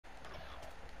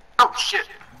Oh shit!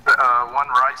 One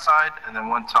right side and then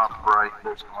one top right.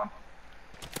 There's one.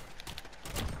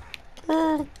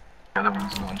 The other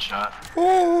one's one shot.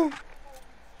 I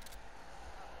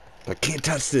can't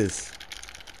touch this.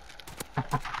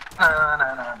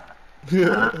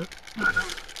 No.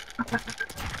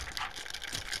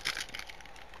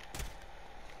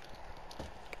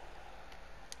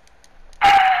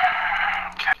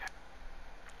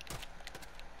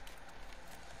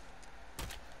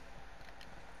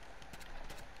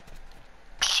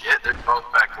 Shit, they're both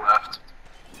back left.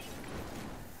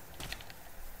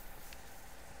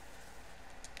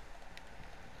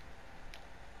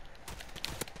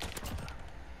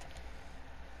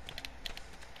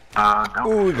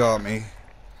 Oh, he got me.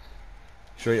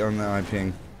 Straight on the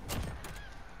ping.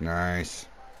 Nice.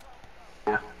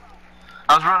 Yeah.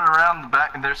 I was running around the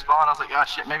back in their spawn. I was like, ah,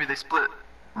 shit, maybe they split.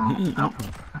 Nope.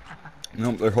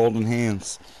 Nope, they're holding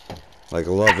hands. Like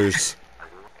lovers.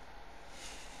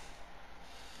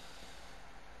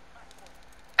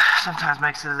 Sometimes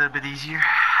makes it a little bit easier.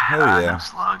 Oh, yeah. No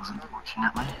slugs,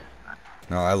 unfortunately.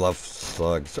 No, I love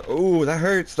slugs. Oh, that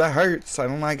hurts. That hurts. I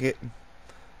don't like it.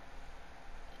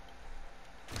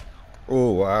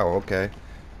 Oh, wow. Okay.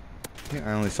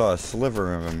 I only saw a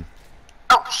sliver of him.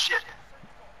 Oh, shit.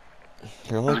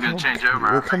 They're like, gonna change over.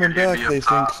 we're I coming figured back. you'd be They up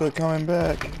think top. they're coming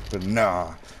back. But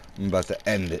nah. I'm about to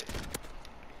end it.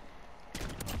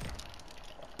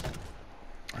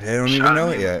 They don't even Shot know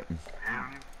me. it yet.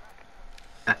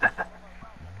 It's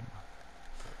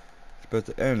about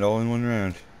to end all in one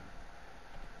round.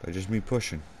 By just me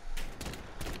pushing.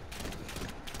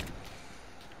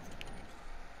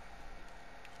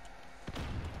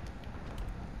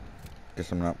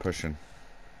 Guess I'm not pushing.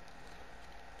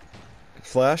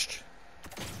 Flashed?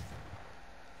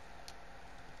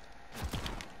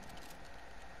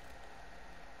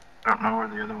 I don't know where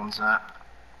the other one's at.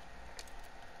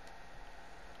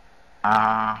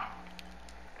 I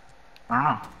don't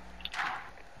know.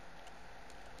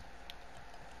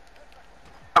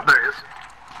 Oh, there he is.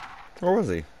 Where was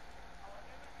he?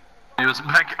 He was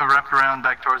back, wrapped around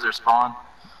back towards their spawn.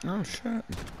 Oh shit.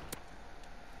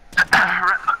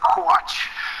 Right in the crotch.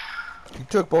 He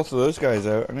took both of those guys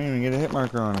out. I didn't even get a hit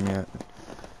marker on him yet.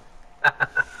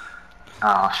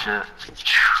 Oh shit.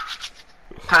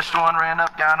 Touched one, ran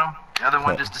up, got him. The other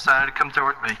one just decided to come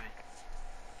toward me.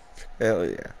 Hell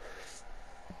yeah.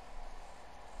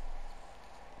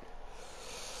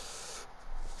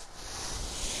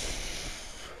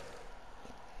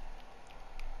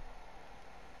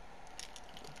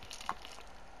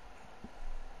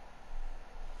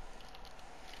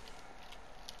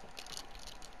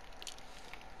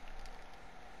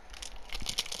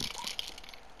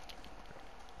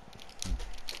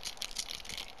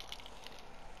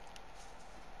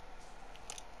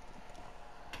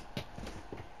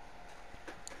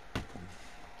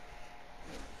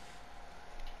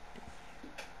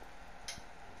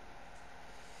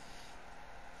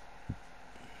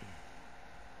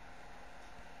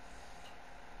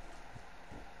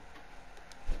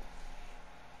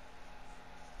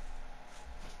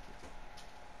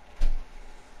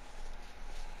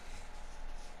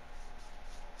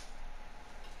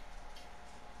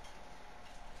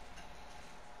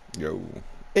 Yo.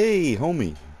 Hey,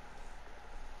 homie.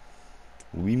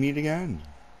 We meet again.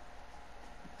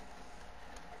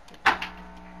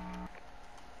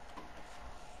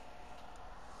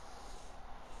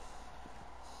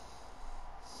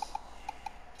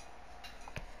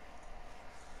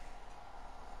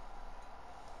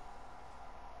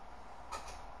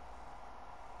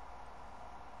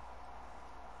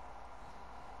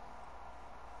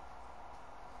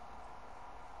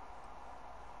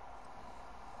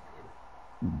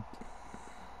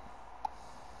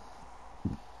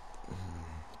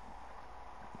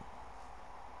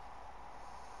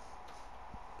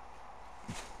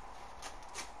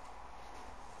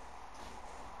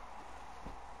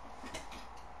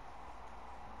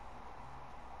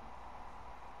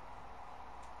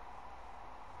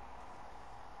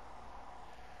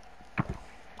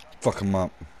 Fuck him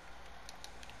up.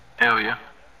 Hell yeah.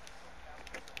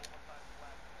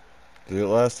 Did it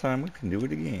last time, we can do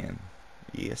it again.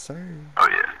 Yes, sir. Oh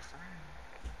yeah.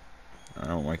 I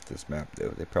don't like this map, though.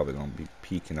 They're probably gonna be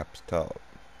peeking up top.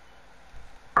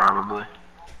 Probably.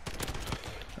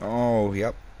 Oh,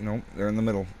 yep. Nope, they're in the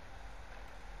middle.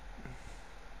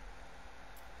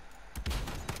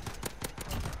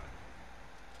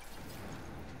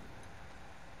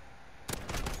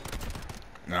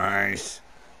 Nice.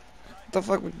 What the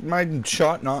fuck? Would my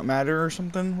shot not matter or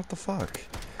something? What the fuck?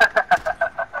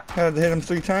 Had to hit him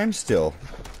 3 times still.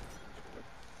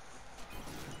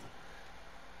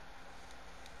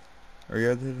 Or you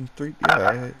had to hit him 3.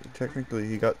 Yeah, technically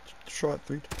he got shot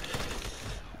 3 times.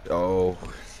 Oh,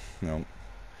 no.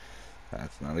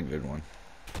 That's not a good one.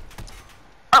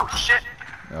 Oh shit!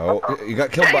 No, you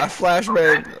got killed by a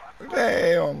flashbang.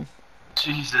 Damn.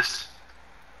 Jesus.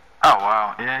 Oh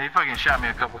wow, yeah, he fucking shot me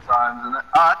a couple times, and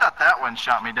I thought that one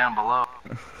shot me down below.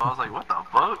 I was like, what the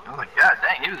fuck? I was like, God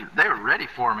dang, they were ready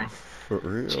for me. For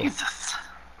real. Jesus.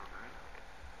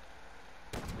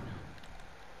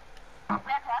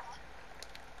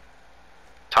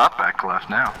 Top back left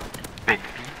now. Baby.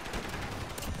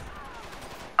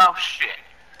 Oh shit.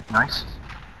 Nice.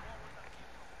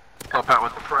 Help out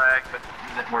with the frag, but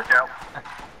it didn't work out.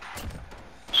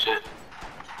 Shit.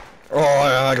 Oh,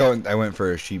 I went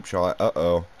for a sheep shot.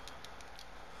 Uh-oh.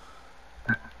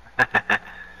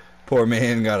 Poor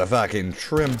man got a fucking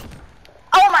trim.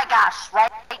 Oh my gosh,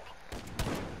 right?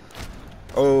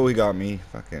 Oh, he got me.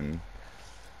 Fucking.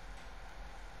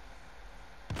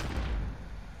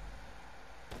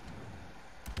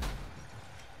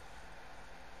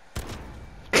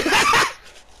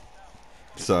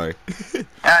 Sorry.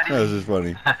 That was just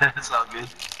funny. It's all good.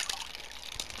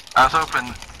 I was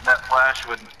hoping that flash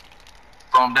would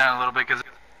slow him down a little bit because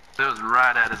it was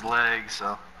right at his leg,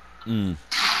 so. Mm.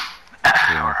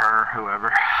 Or her,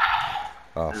 whoever.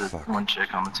 Oh, There's fuck. one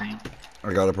chick on the team.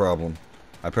 I got a problem.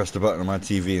 I pressed a button on my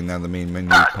TV and now the main menu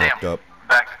Ah, popped damn. up.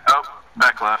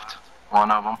 Back left.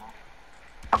 One of them.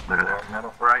 Up there,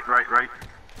 middle. Right.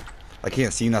 I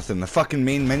can't see nothing. The fucking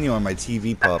main menu on my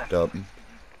TV popped up.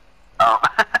 Oh.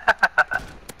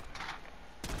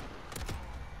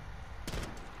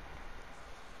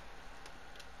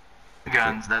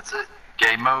 Guns, that's it.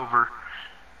 Game over.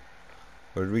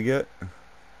 What did we get?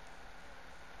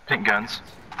 Pink guns.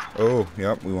 Oh,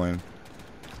 yep, we won.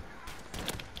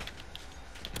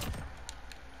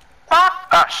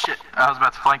 Ah, shit. I was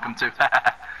about to flank him too.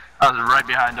 I was right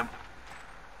behind him.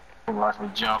 He watched me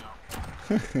jump.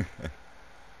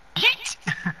 Yeet!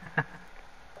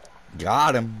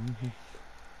 Got him.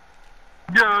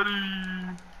 Got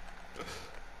him!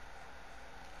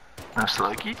 That's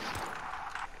lucky.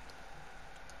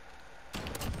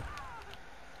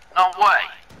 No way!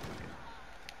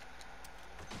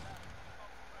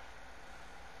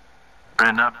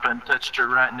 Ran up and touched her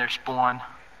right in their spawn.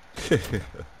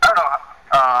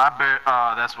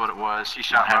 That's what it was. She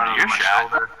shot me right over my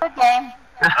shoulder. Good game.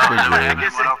 I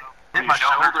guess it hit my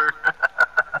shoulder.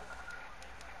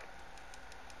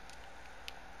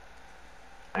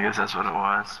 I guess that's what it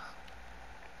was.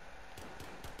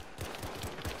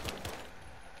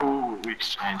 Ooh, we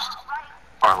exchanged.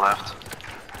 Far left.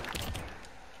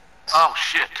 Oh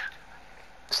shit.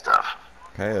 Stuff.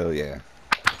 Hell yeah.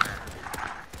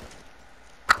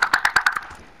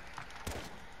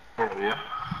 Hell yeah.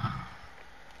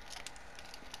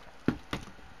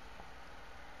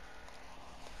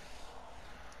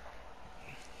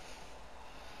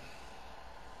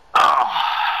 Oh.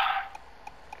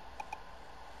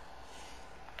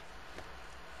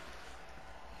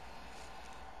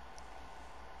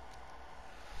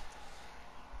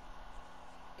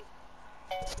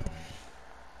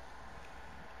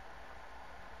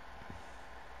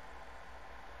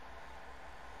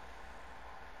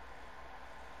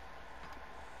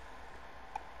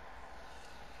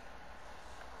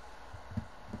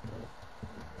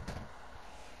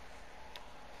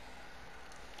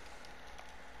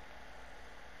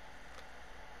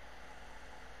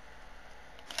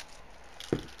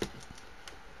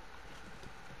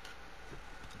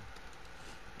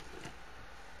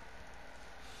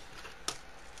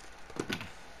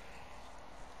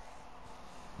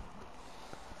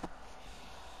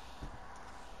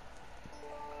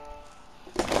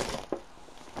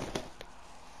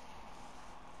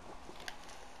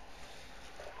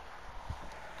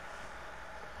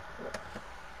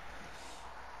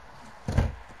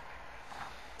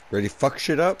 Ready to fuck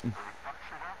shit up?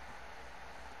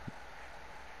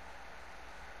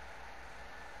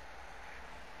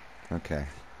 Okay.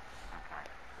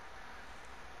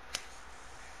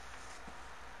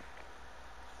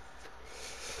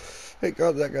 Hey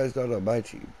God, that guy's not on my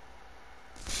team.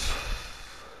 This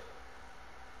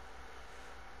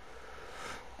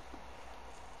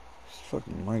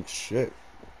fucking Mike's shit.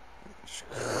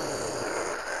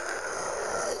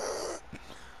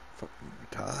 Fucking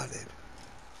retarded.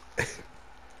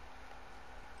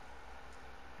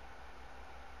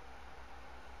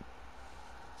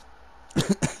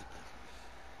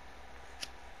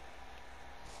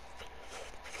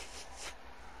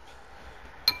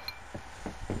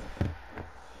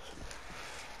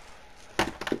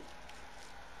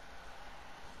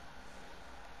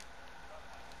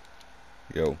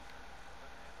 Yo.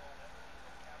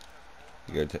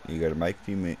 You got a mic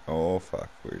teammate. Oh fuck,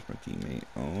 where's my teammate?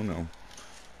 Oh no.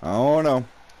 Oh no.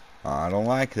 I don't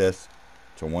like this.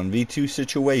 It's a 1v2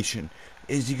 situation.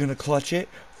 Is he gonna clutch it?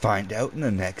 Find out in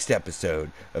the next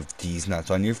episode of These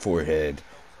Nuts on Your Forehead.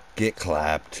 Get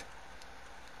clapped.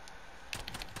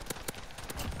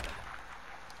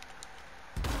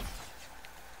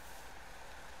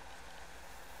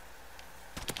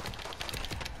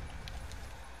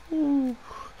 Ooh.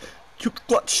 You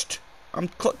clutched. I'm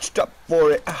clutched up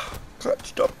for it.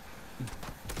 Clutched up.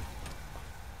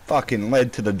 Fucking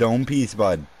led to the dome piece,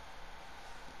 bud.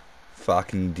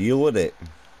 Fucking deal with it.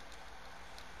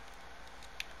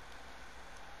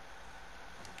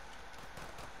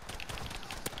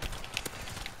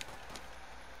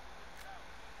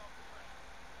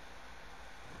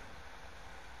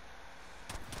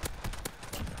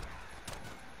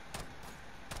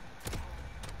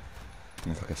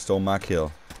 I stole my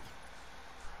kill.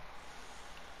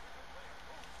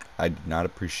 I did not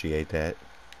appreciate that.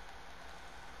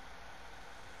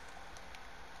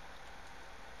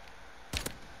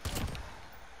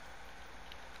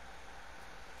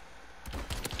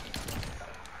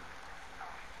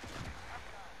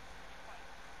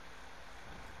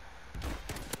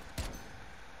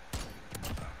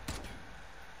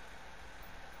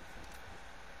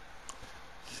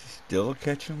 Still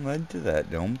catching lead to that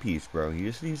dome piece, bro. He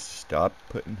just needs to stop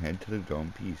putting head to the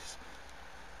dome piece.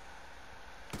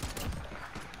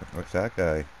 What's that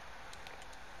guy?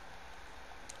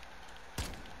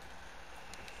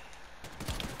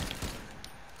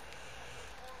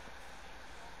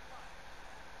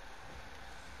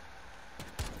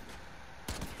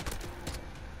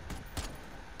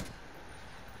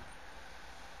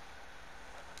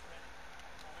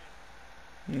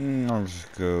 I'll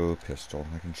just go pistol.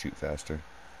 I can shoot faster.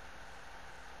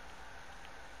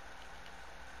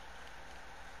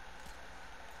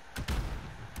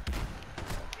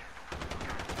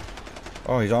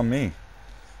 Oh, he's on me.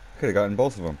 Could have gotten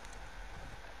both of them.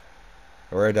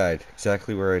 Where I died.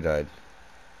 Exactly where I died.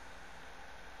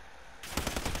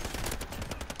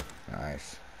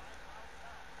 Nice.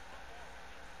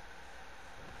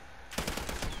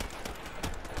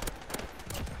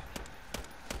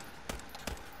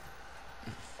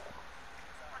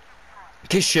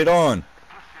 Get shit on!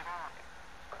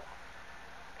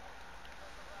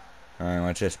 Alright,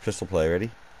 watch this pistol play.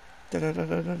 Ready?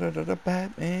 Da-da-da-da-da-da-da,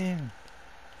 Batman!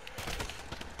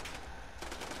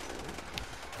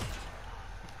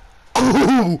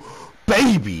 Ooh,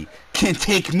 baby! Can't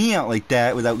take me out like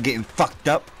that without getting fucked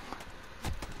up.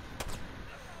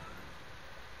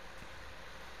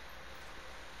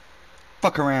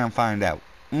 Fuck around, find out.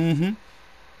 Mm-hmm.